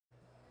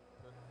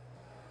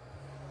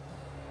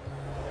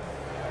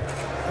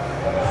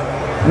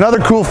Another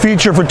cool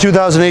feature for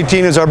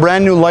 2018 is our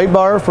brand new light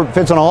bar.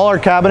 Fits on all our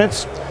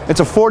cabinets.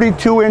 It's a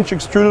 42-inch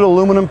extruded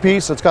aluminum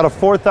piece. It's got a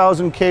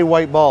 4000K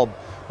white bulb.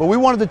 But we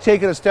wanted to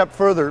take it a step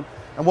further,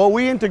 and what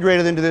we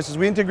integrated into this is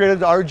we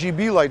integrated the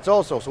RGB lights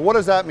also. So what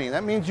does that mean?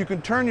 That means you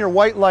can turn your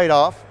white light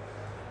off,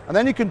 and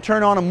then you can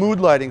turn on a mood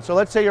lighting. So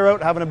let's say you're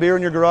out having a beer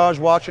in your garage,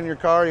 watching your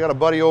car, you got a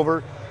buddy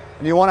over,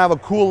 and you want to have a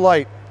cool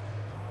light.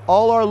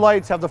 All our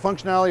lights have the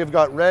functionality of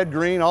got red,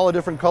 green, all the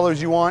different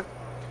colors you want,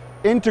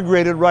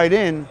 integrated right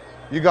in.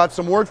 You got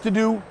some work to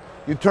do,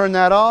 you turn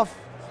that off,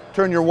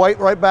 turn your white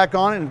right back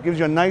on, and it gives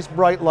you a nice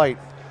bright light.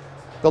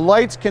 The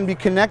lights can be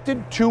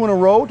connected 2 in a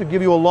row to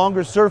give you a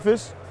longer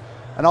surface,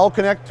 and all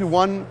connect to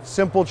one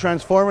simple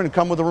transformer and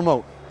come with a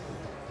remote.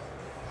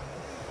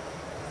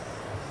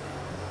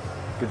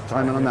 Good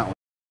timing on that one.